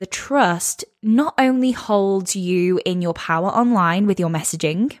The trust not only holds you in your power online with your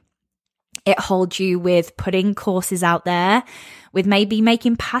messaging, it holds you with putting courses out there, with maybe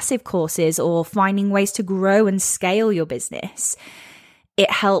making passive courses or finding ways to grow and scale your business.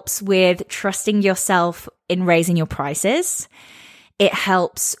 It helps with trusting yourself in raising your prices. It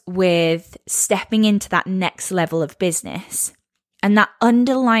helps with stepping into that next level of business. And that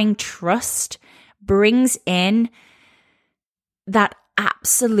underlying trust brings in that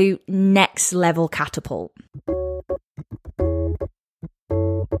absolute next level catapult.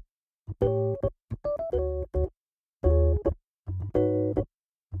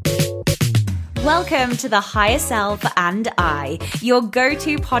 Welcome to the Higher Self and I, your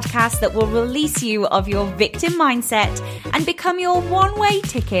go-to podcast that will release you of your victim mindset and become your one-way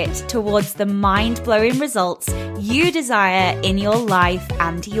ticket towards the mind-blowing results you desire in your life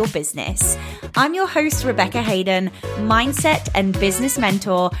and your business. I'm your host, Rebecca Hayden, mindset and business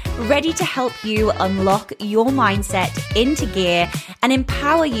mentor, ready to help you unlock your mindset into gear and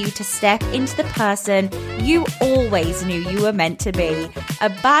empower you to step into the person you always knew you were meant to be, a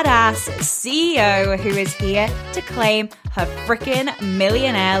badass CEO who is here to claim her freaking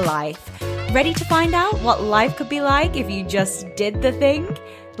millionaire life. Ready to find out what life could be like if you just did the thing?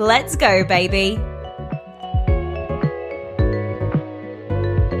 Let's go, baby.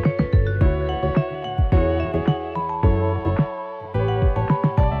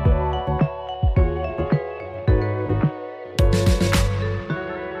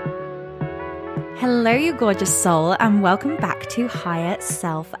 Hello, you gorgeous soul, and welcome back to Higher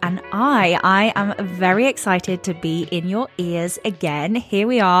Self and I. I am very excited to be in your ears again. Here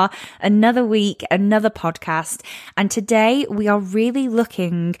we are, another week, another podcast, and today we are really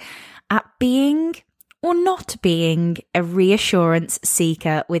looking at being or not being a reassurance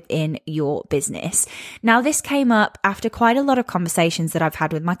seeker within your business. Now, this came up after quite a lot of conversations that I've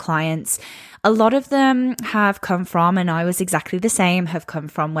had with my clients. A lot of them have come from, and I was exactly the same, have come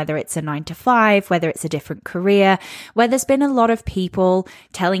from whether it's a 9-to-5, whether it's a different career, where there's been a lot of people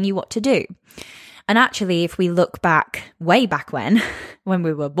telling you what to do. And actually, if we look back, way back when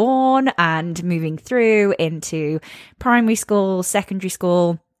we were born and moving through into primary school, secondary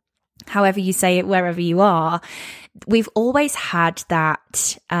school, however you say it, wherever you are, we've always had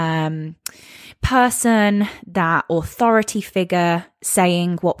that person, that authority figure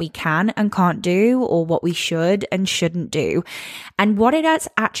saying what we can and can't do, or what we should and shouldn't do. And what it has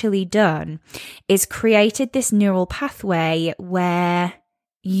actually done is created this neural pathway where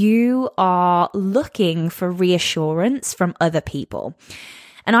you are looking for reassurance from other people.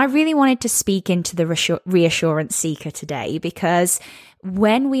 And I really wanted to speak into the reassurance seeker today, because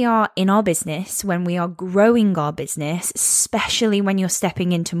when we are in our business, when we are growing our business, especially when you're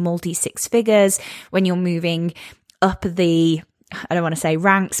stepping into multi-six figures, when you're moving up the, I don't want to say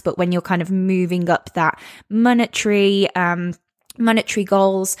ranks, but when you're kind of moving up that monetary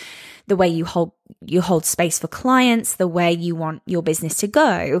goals, the way you hold space for clients, the way you want your business to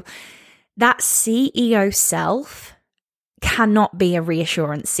go, that CEO self cannot be a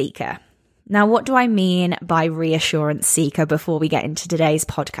reassurance seeker. Now, what do I mean by reassurance seeker before we get into today's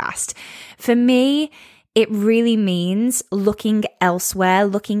podcast? For me, it really means looking elsewhere,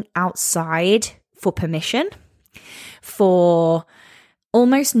 looking outside for permission, for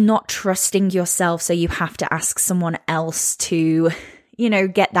almost not trusting yourself, so you have to ask someone else to,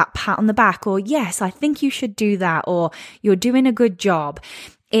 get that pat on the back, or yes, I think you should do that, or you're doing a good job.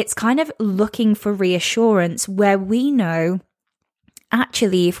 It's kind of looking for reassurance where we know,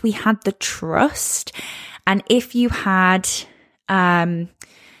 actually, if we had the trust and if you had the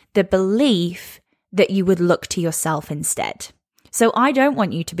belief that you would look to yourself instead. So I don't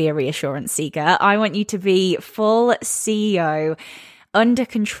want you to be a reassurance seeker. I want you to be full CEO, under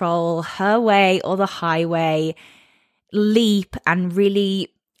control, her way or the highway, leap and really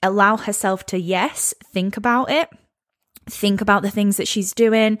allow herself to, yes, think about it. Think about the things that she's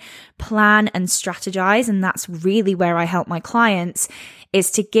doing, plan and strategize. And that's really where I help my clients, is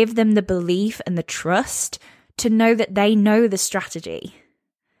to give them the belief and the trust to know that they know the strategy,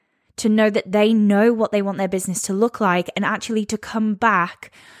 to know that they know what they want their business to look like, and actually to come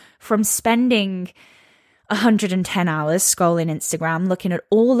back from spending 110 hours scrolling Instagram, looking at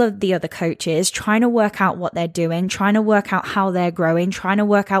all of the other coaches, trying to work out what they're doing, trying to work out how they're growing, trying to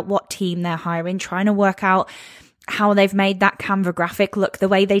work out what team they're hiring, trying to work out how they've made that Canva graphic look the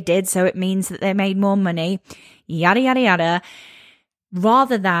way they did, so it means that they made more money, yada, yada, yada,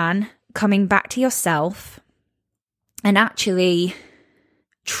 rather than coming back to yourself and actually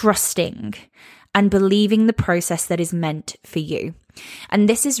trusting and believing the process that is meant for you. And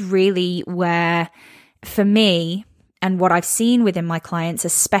this is really where, for me, And what I've seen within my clients,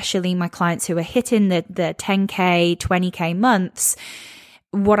 especially my clients who are hitting the 10K, 20K months,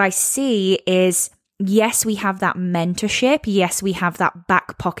 what I see is, yes, we have that mentorship. Yes, we have that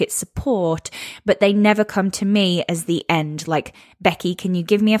back pocket support, but they never come to me as the end. Like, Becky, can you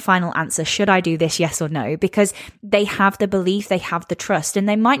give me a final answer? Should I do this? Yes or no? Because they have the belief, they have the trust, and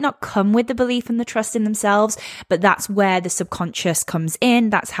they might not come with the belief and the trust in themselves, but that's where the subconscious comes in.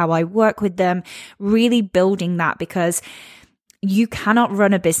 That's how I work with them, really building that, because you cannot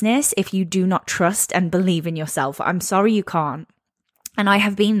run a business if you do not trust and believe in yourself. I'm sorry, you can't. And I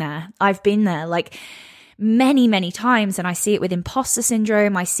have been there. I've been there like many, many times. And I see it with imposter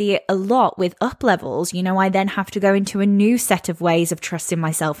syndrome. I see it a lot with up levels. You know, I then have to go into a new set of ways of trusting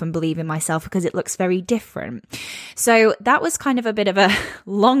myself and believing myself because it looks very different. So that was kind of a bit of a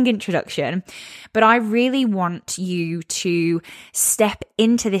long introduction, but I really want you to step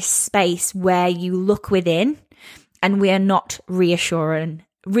into this space where you look within and we are not reassuring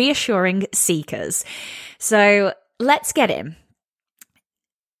seekers. So let's get in.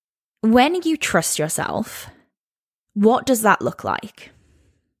 When you trust yourself, what does that look like?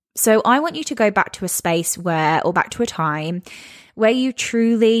 So I want you to go back to a space or back to a time where you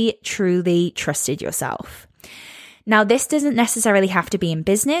truly, truly trusted yourself. Now, this doesn't necessarily have to be in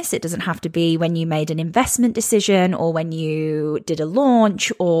business. It doesn't have to be when you made an investment decision or when you did a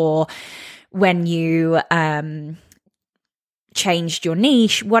launch or when you changed your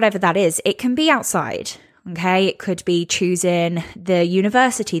niche, whatever that is. It can be outside. Okay, it could be choosing the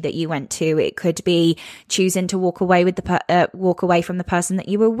university that you went to. It could be choosing to walk away from the person that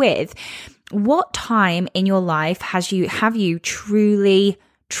you were with. What time in your life have you truly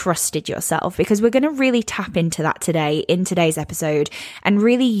trusted yourself? Because we're going to really tap into that today in today's episode and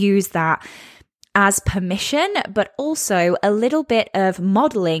really use that as permission, but also a little bit of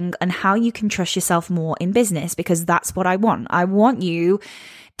modeling on how you can trust yourself more in business, because that's what I want. I want you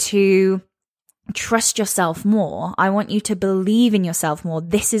to trust yourself more. I want you to believe in yourself more.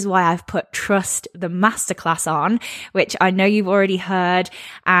 This is why I've put Trust the Masterclass on, which I know you've already heard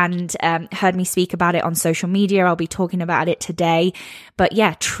and heard me speak about it on social media. I'll be talking about it today. But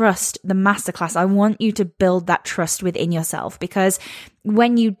yeah, Trust the Masterclass. I want you to build that trust within yourself, because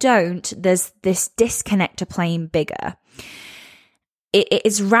when you don't, there's this disconnect to playing bigger. It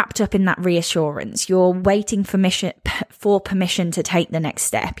is wrapped up in that reassurance. You're waiting for permission to take the next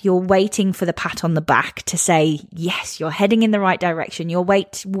step. You're waiting for the pat on the back to say, yes, you're heading in the right direction. You're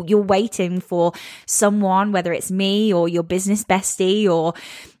waiting for someone, whether it's me or your business bestie or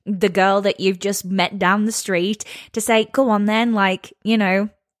the girl that you've just met down the street, to say, go on then, like, you know,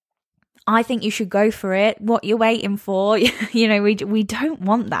 I think you should go for it. What you're waiting for? You know, we don't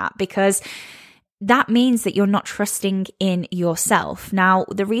want that, because that means that you're not trusting in yourself. Now,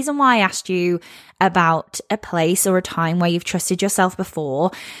 the reason why I asked you about a place or a time where you've trusted yourself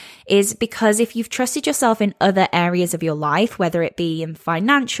before is because if you've trusted yourself in other areas of your life, whether it be in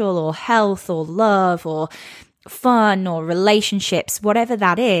financial or health or love or fun or relationships, whatever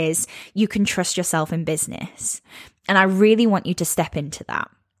that is, you can trust yourself in business. And I really want you to step into that.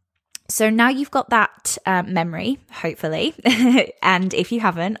 So now you've got that memory, hopefully. And if you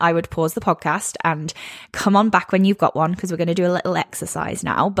haven't, I would pause the podcast and come on back when you've got one, because we're going to do a little exercise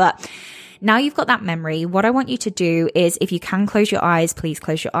now. But now you've got that memory. What I want you to do is, if you can close your eyes, please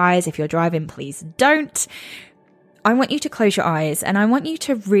close your eyes. If you're driving, please don't. I want you to close your eyes and I want you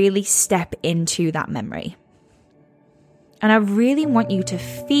to really step into that memory. And I really want you to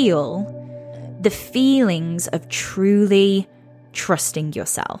feel the feelings of truly trusting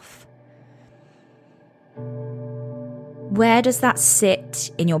yourself. Where does that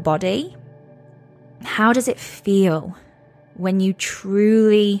sit in your body? How does it feel when you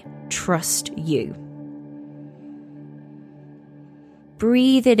truly trust you?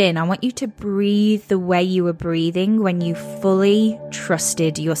 Breathe it in. I want you to breathe the way you were breathing when you fully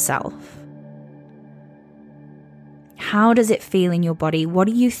trusted yourself. How does it feel in your body? What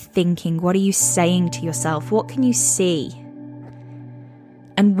are you thinking? What are you saying to yourself? What can you see?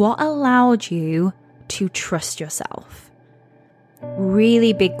 And what allowed you to trust yourself?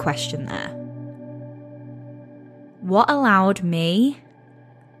 Really big question there. What allowed me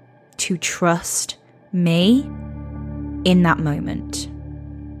to trust me in that moment?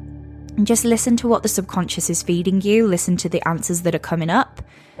 And just listen to what the subconscious is feeding you. Listen to the answers that are coming up.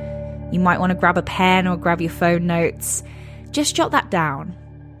 You might want to grab a pen or grab your phone notes. Just jot that down.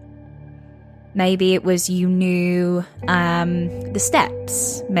 Maybe it was you knew the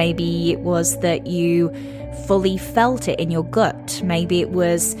steps. Maybe it was that you fully felt it in your gut. Maybe it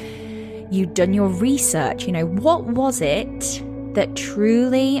was you'd done your research. You know, what was it that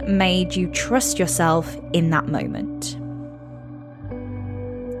truly made you trust yourself in that moment?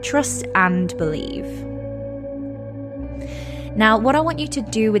 Trust and believe. Now, what I want you to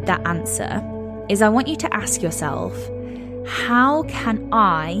do with that answer is I want you to ask yourself, how can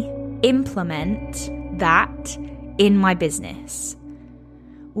I implement that in my business?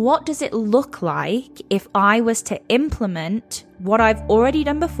 What does it look like if I was to implement what I've already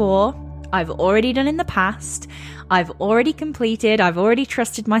done before, I've already done in the past, I've already completed, I've already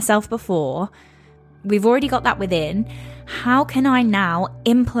trusted myself before, we've already got that within. How can I now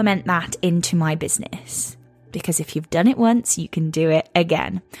implement that into my business? Because if you've done it once, you can do it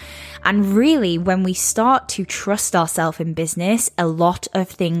again. And really, when we start to trust ourselves in business, a lot of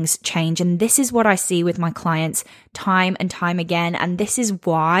things change. And this is what I see with my clients time and time again. And this is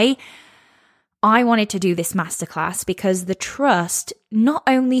why I wanted to do this masterclass, because the trust not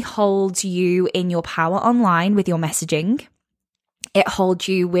only holds you in your power online with your messaging, it holds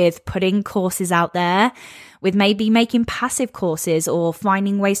you with putting courses out there, with maybe making passive courses or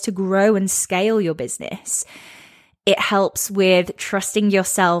finding ways to grow and scale your business. It helps with trusting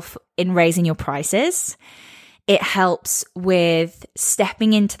yourself in raising your prices. It helps with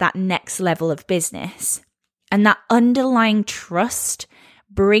stepping into that next level of business. And that underlying trust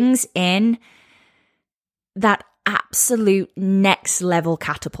brings in that absolute next level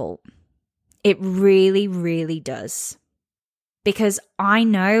catapult. It really, really does. Because I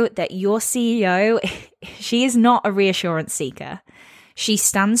know that your CEO, she is not a reassurance seeker. She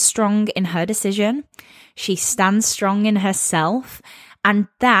stands strong in her decision. She stands strong in herself. And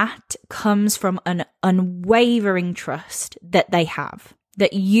that comes from an unwavering trust that they have,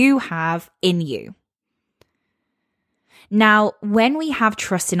 that you have in you. Now, when we have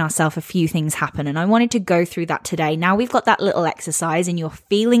trust in ourselves, a few things happen, and I wanted to go through that today. Now we've got that little exercise and you're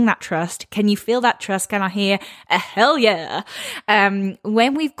feeling that trust. Can you feel that trust? Can I hear a hell yeah?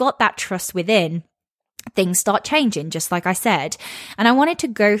 When we've got that trust within, things start changing, just like I said. And I wanted to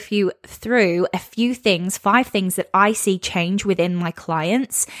go through a few things, 5 things that I see change within my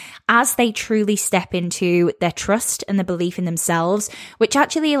clients as they truly step into their trust and the belief in themselves, which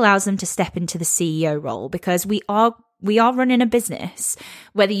actually allows them to step into the CEO role, because we are running a business.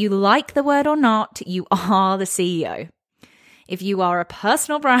 Whether you like the word or not, you are the CEO. If you are a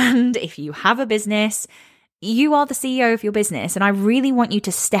personal brand, if you have a business, you are the CEO of your business. And I really want you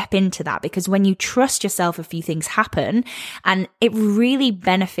to step into that, because when you trust yourself, a few things happen and it really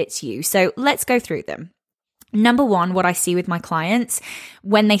benefits you. So let's go through them. Number 1, what I see with my clients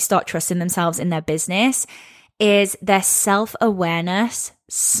when they start trusting themselves in their business is their self-awareness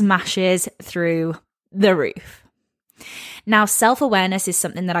smashes through the roof. Now, self-awareness is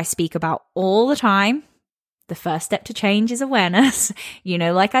something that I speak about all the time. The first step to change is awareness,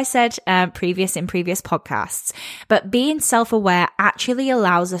 like I said in previous podcasts. But being self-aware actually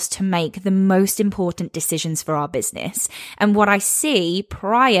allows us to make the most important decisions for our business. And what I see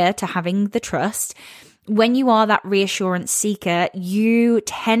prior to having the trust, when you are that reassurance seeker, you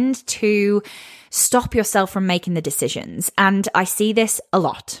tend to stop yourself from making the decisions. And I see this a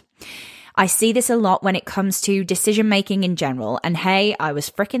lot. I see this a lot when it comes to decision making in general. And hey, I was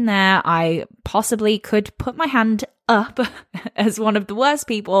freaking there. I possibly could put my hand up as one of the worst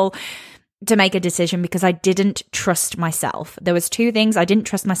people to make a decision because I didn't trust myself. There was 2 things. I didn't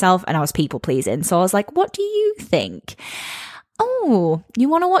trust myself and I was people pleasing. So I was like, what do you think? Oh, you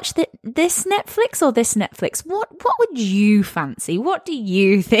want to watch this Netflix or this Netflix? What would you fancy? What do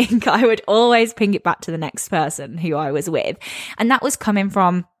you think? I would always ping it back to the next person who I was with. And that was coming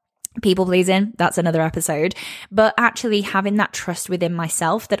from people pleasing, that's another episode, but actually having that trust within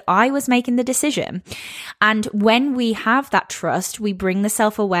myself that I was making the decision. And when we have that trust, we bring the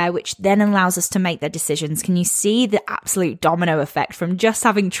self-aware, which then allows us to make the decisions. Can you see the absolute domino effect from just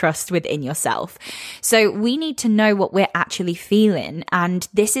having trust within yourself? So we need to know what we're actually feeling. And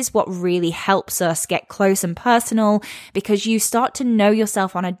this is what really helps us get close and personal, because you start to know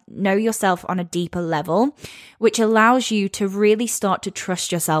yourself on a deeper level, which allows you to really start to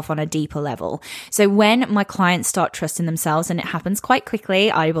trust yourself on a deeper level. So when my clients start trusting themselves, and it happens quite quickly,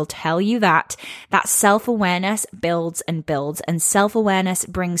 I will tell you that self-awareness builds and builds, and self-awareness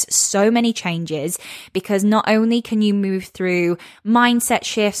brings so many changes, because not only can you move through mindset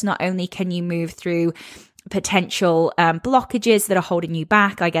shifts, not only can you move through potential blockages that are holding you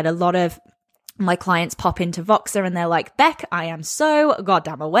back. I get a lot of my clients pop into Voxer and they're like, Beck, I am so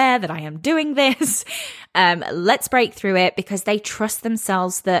goddamn aware that I am doing this. Let's break through it, because they trust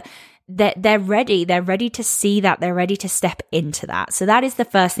themselves that they're ready. They're ready to see that. They're ready to step into that. So that is the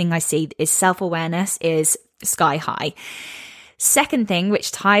first thing I see, is self-awareness is sky high. Second thing,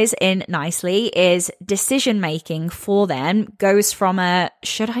 which ties in nicely, is decision making for them goes from a,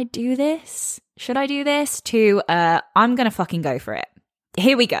 should I do this? To I'm going to fucking go for it.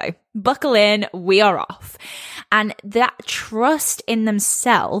 Here we go. Buckle in. We are off. And that trust in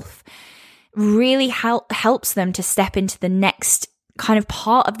themselves really helps them to step into the next kind of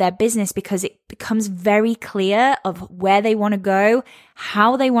part of their business, because it becomes very clear of where they want to go,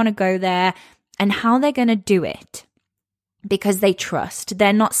 how they want to go there, and how they're going to do it, because they trust.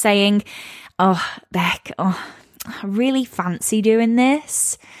 They're not saying, oh, Beck, I really fancy doing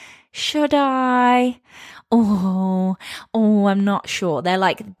this. Should I? Oh, I'm not sure. They're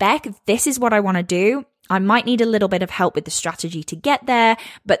like, Beck, this is what I want to do. I might need a little bit of help with the strategy to get there,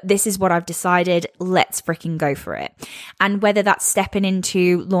 but this is what I've decided. Let's freaking go for it. And whether that's stepping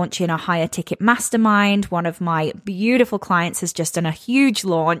into launching a higher ticket mastermind, one of my beautiful clients has just done a huge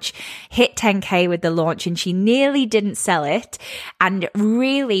launch, hit 10K with the launch, and she nearly didn't sell it. And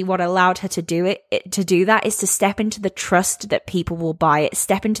really what allowed her to do that is to step into the trust that people will buy it,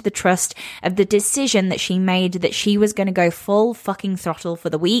 step into the trust of the decision that she made that she was going to go full fucking throttle for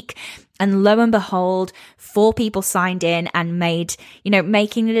the week. And lo and behold, 4 people signed in and making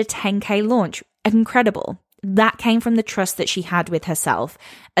it a 10K launch. Incredible. That came from the trust that she had with herself,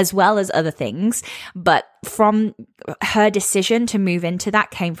 as well as other things. But from her decision to move into that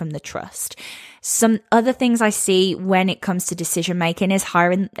came from the trust. Some other things I see when it comes to decision making is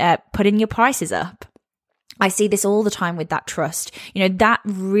putting your prices up. I see this all the time with that trust. That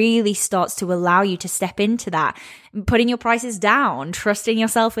really starts to allow you to step into that, putting your prices down, trusting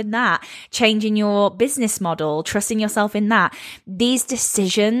yourself in that, changing your business model, trusting yourself in that. These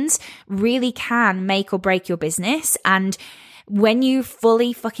decisions really can make or break your business. And when you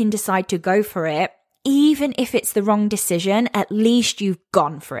fully fucking decide to go for it, even if it's the wrong decision, at least you've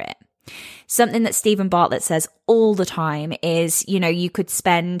gone for it. Something that Stephen Bartlett says all the time is, you could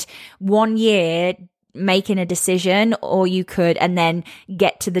spend 1 year making a decision, or you could, and then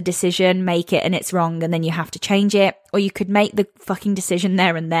get to the decision, make it, and it's wrong, and then you have to change it. Or you could make the fucking decision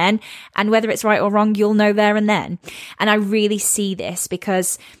there and then, and whether it's right or wrong, you'll know there and then. And I really see this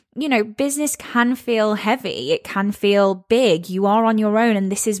because, business can feel heavy. It can feel big. You are on your own.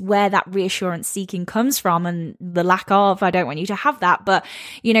 And this is where that reassurance seeking comes from, and the lack of, I don't want you to have that. But,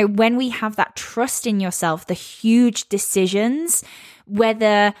 when we have that trust in yourself, the huge decisions,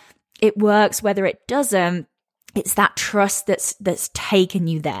 whether it works, whether it doesn't, it's that trust that's taken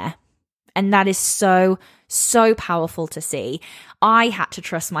you there. And that is so, so powerful to see. I had to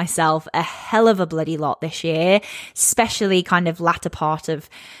trust myself a hell of a bloody lot this year, especially kind of latter part of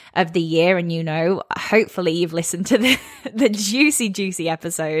the year. And hopefully you've listened to the juicy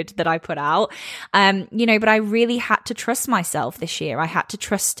episode that I put out. But I really had to trust myself this year. I had to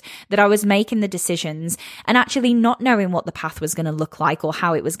trust that I was making the decisions and actually not knowing what the path was going to look like or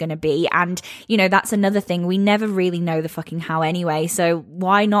how it was going to be. And, that's another thing. We never really know the fucking how anyway. So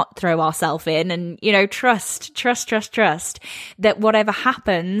why not throw ourselves in and, trust that whatever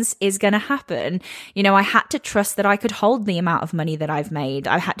happens is going to happen. I had to trust that I could hold the amount of money that I've made.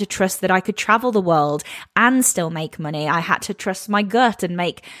 I had to trust that I could travel the world and still make money. I had to trust my gut and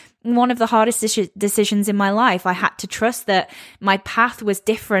make one of the hardest decisions in my life. I had to trust that my path was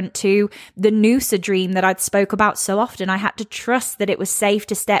different to the Noosa dream that I'd spoke about so often. I had to trust that it was safe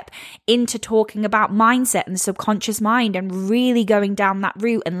to step into talking about mindset and the subconscious mind and really going down that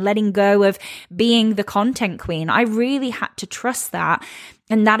route and letting go of being the content queen. I really had to trust that.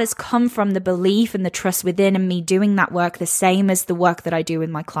 And that has come from the belief and the trust within, and me doing that work the same as the work that I do with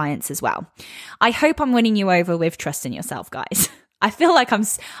my clients as well. I hope I'm winning you over with trust in yourself, guys. I feel like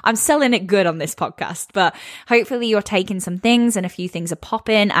I'm selling it good on this podcast, but hopefully you're taking some things and a few things are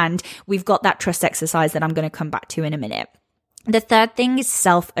popping, and we've got that trust exercise that I'm going to come back to in a minute. The third thing is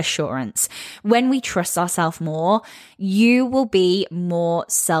self-assurance. When we trust ourselves more, you will be more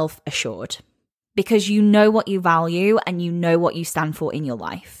self-assured because you know what you value and you know what you stand for in your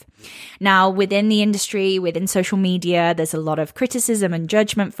life. Now, within the industry, within social media, there's a lot of criticism and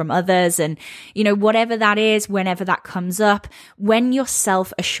judgment from others. And, whatever that is, whenever that comes up, when you're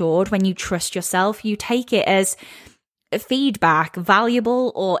self-assured, when you trust yourself, you take it as feedback,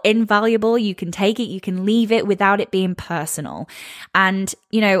 valuable or invaluable. You can take it, you can leave it without it being personal. And,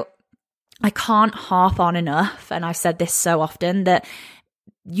 I can't harp on enough, and I've said this so often, that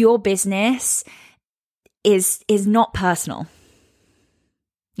your business is not personal.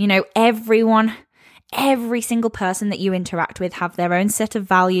 Everyone every single person that you interact with have their own set of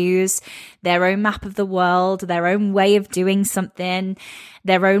values, their own map of the world, their own way of doing something,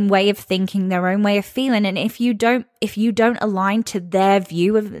 their own way of thinking, their own way of feeling. And if you don't align to their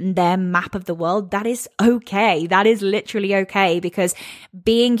view of their map of the world, that is okay. That is literally okay, because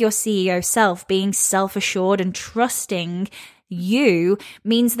being your CEO self, being self-assured and trusting you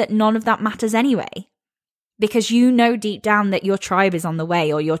means that none of that matters anyway. Because you know deep down that your tribe is on the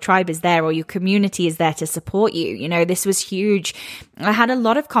way, or your tribe is there, or your community is there to support you. You know, this was huge. I had a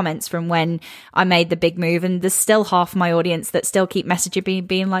lot of comments from when I made the big move, and there's still half my audience that still keep messaging me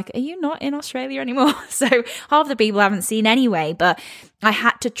being like, are you not in Australia anymore? So half the people I haven't seen anyway, but I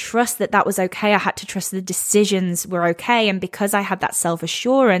had to trust that that was okay. I had to trust the decisions were okay. And because I had that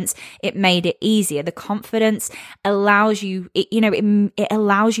self-assurance, it made it easier. The confidence allows you, it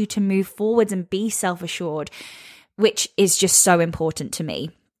allows you to move forwards and be self-assured, which is just so important to me.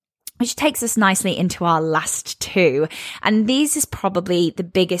 Which takes us nicely into our last two. And these is probably the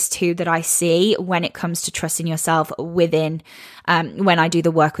biggest two that I see when it comes to trusting yourself within, when I do the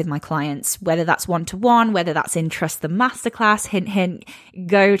work with my clients, whether that's one-to-one, whether that's in Trust the Masterclass, hint, hint,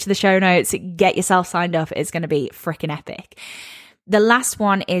 go to the show notes, get yourself signed up. It's going to be freaking epic. The last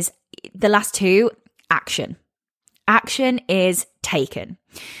two, action. Action is taken.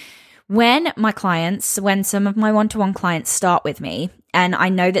 When some of my one-to-one clients start with me, and I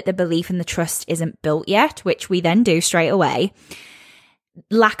know that the belief and the trust isn't built yet, which we then do straight away,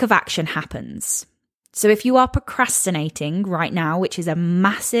 lack of action happens. So if you are procrastinating right now, which is a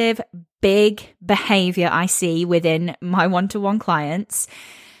massive, big behavior I see within my one-to-one clients,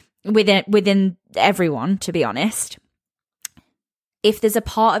 within everyone, to be honest, if there's a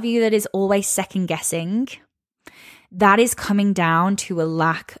part of you that is always second guessing, that is coming down to a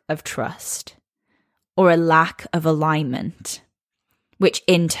lack of trust or a lack of alignment, which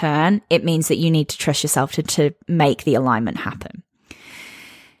in turn, it means that you need to trust yourself to make the alignment happen.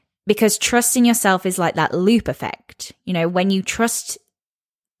 Because trusting yourself is like that loop effect. You know, when you trust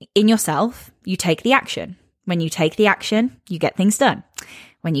in yourself, you take the action. When you take the action, you get things done.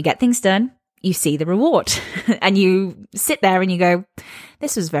 When you get things done, you see the reward and you sit there and you go,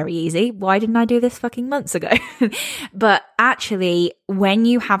 this was very easy. Why didn't I do this fucking months ago? But actually, when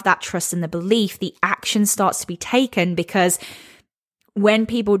you have that trust and the belief, the action starts to be taken, because when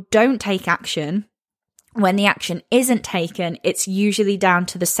people don't take action, when the action isn't taken, it's usually down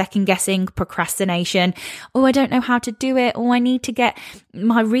to the second guessing, procrastination. Oh, I don't know how to do it. Oh, I need to get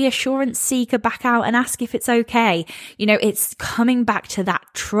my reassurance seeker back out and ask if it's okay. You know, it's coming back to that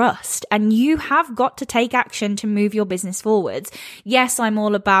trust, and you have got to take action to move your business forwards. Yes, I'm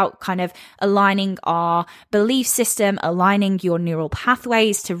all about kind of aligning our belief system, aligning your neural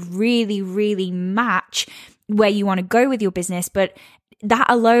pathways to really, really match where you want to go with your business, but that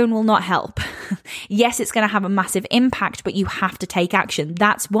alone will not help. Yes, it's going to have a massive impact, but you have to take action.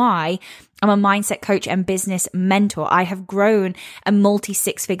 That's why I'm a mindset coach and business mentor. I have grown a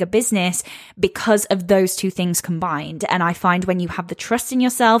multi-six-figure business because of those two things combined. And I find when you have the trust in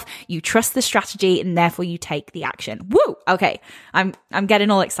yourself, you trust the strategy, and therefore you take the action. Woo! Okay, I'm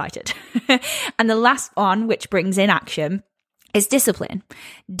getting all excited. And the last one, which brings in action, is discipline.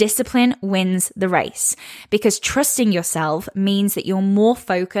 Discipline wins the race, because trusting yourself means that you're more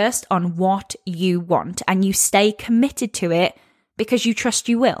focused on what you want and you stay committed to it because you trust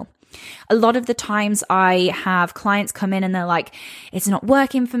you will. A lot of the times I have clients come in and they're like, it's not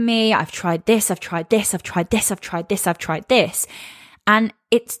working for me. I've tried this, I've tried this, I've tried this, I've tried this, I've tried this. And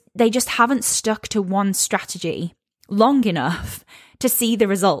they just haven't stuck to one strategy long enough to see the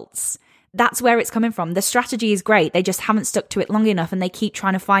results. That's where it's coming from. The strategy is great. They just haven't stuck to it long enough, and they keep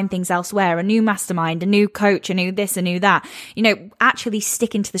trying to find things elsewhere, a new mastermind, a new coach, a new this, a new that. You know, actually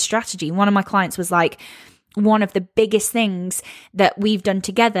sticking to the strategy. One of my clients was like, one of the biggest things that we've done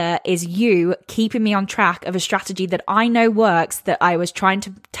together is you keeping me on track of a strategy that I know works, that I was trying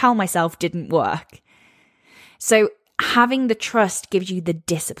to tell myself didn't work. So having the trust gives you the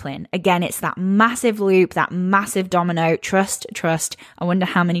discipline. Again, it's that massive loop, that massive domino. Trust. I wonder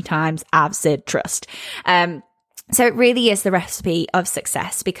how many times I've said trust. So it really is the recipe of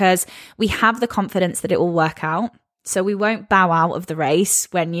success, because we have the confidence that it will work out. So we won't bow out of the race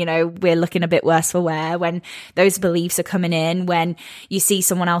when, you know, we're looking a bit worse for wear, when those beliefs are coming in, when you see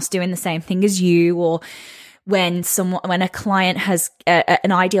someone else doing the same thing as you, or when a client has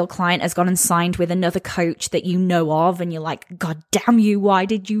an ideal client has gone and signed with another coach that you know of, and you're like, God damn you, why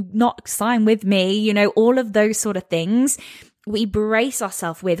did you not sign with me? You know, all of those sort of things we brace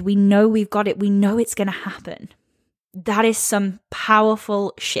ourselves with. We know we've got it. We know it's going to happen. That is some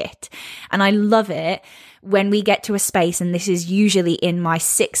powerful shit. And I love it when we get to a space, and this is usually in my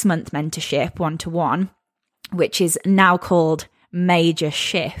 6-month mentorship 1-to-1, which is now called Major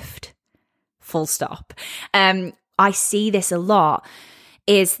Shift, full stop. I see this a lot,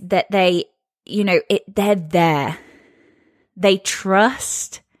 is that they're there. They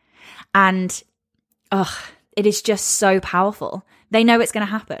trust, and it is just so powerful. They know it's going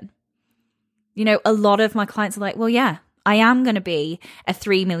to happen. A lot of my clients are like, well, yeah, I am going to be a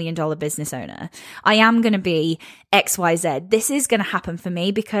 $3 million business owner. I am going to be XYZ. This is going to happen for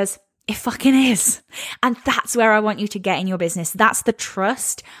me because it fucking is. And that's where I want you to get in your business. That's the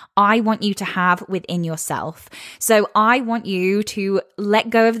trust I want you to have within yourself. So I want you to let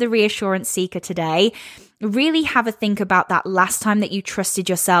go of the reassurance seeker today. Really have a think about that last time that you trusted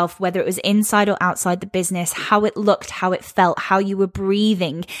yourself, whether it was inside or outside the business, how it looked, how it felt, how you were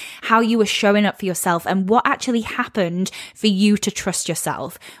breathing, how you were showing up for yourself, and what actually happened for you to trust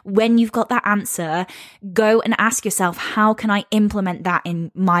yourself. When you've got that answer, go and ask yourself, how can I implement that in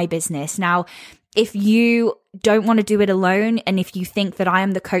my business? Now, if you don't want to do it alone, and if you think that I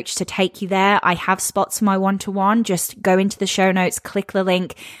am the coach to take you there, I have spots for my 1-to-1. Just go into the show notes, click the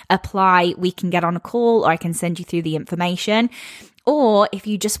link, apply. We can get on a call, or I can send you through the information. Or if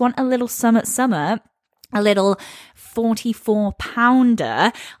you just want a little summer, a little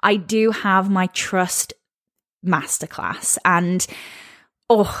 44-pounder, I do have my Trust Masterclass. And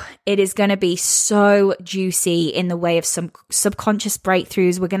it is going to be so juicy in the way of some subconscious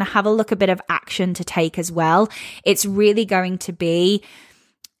breakthroughs. We're going to have a look a bit of action to take as well. It's really going to be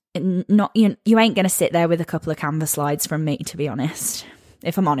not, you ain't going to sit there with a couple of Canva slides from me, to be honest.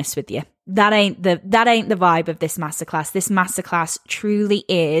 If I'm honest with you, that ain't the vibe of this masterclass. This masterclass truly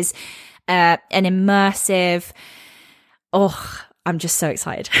is an immersive, I'm just so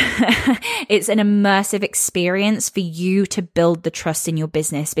excited. It's an immersive experience for you to build the trust in your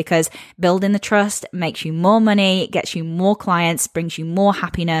business, because building the trust makes you more money, it gets you more clients, brings you more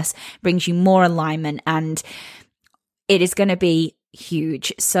happiness, brings you more alignment, and it is going to be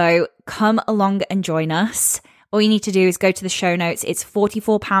huge. So come along and join us. All you need to do is go to the show notes. It's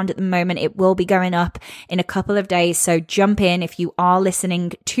 £44 at the moment. It will be going up in a couple of days. So jump in if you are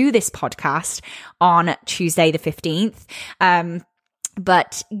listening to this podcast on Tuesday the 15th.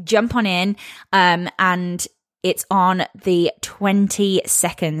 But jump on in, and it's on the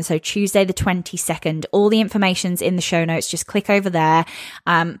 22nd. So Tuesday the 22nd. All the information's in the show notes. Just click over there.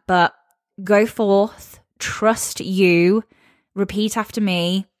 But go forth, trust you, repeat after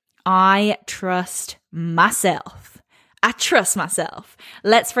me. I trust myself. I trust myself.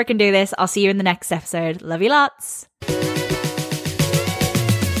 Let's freaking do this. I'll see you in the next episode. Love you lots.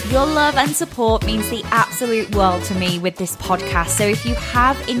 Your love and support means the absolute world to me with this podcast. So if you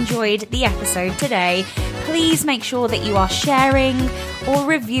have enjoyed the episode today, please make sure that you are sharing or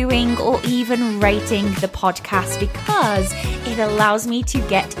reviewing or even rating the podcast, because it allows me to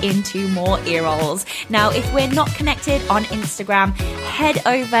get into more ear holes. Now, if we're not connected on Instagram, head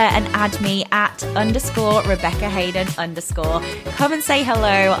over and add me at _Rebecca Hayden _. Come and say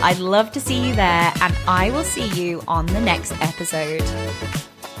hello. I'd love to see you there, and I will see you on the next episode.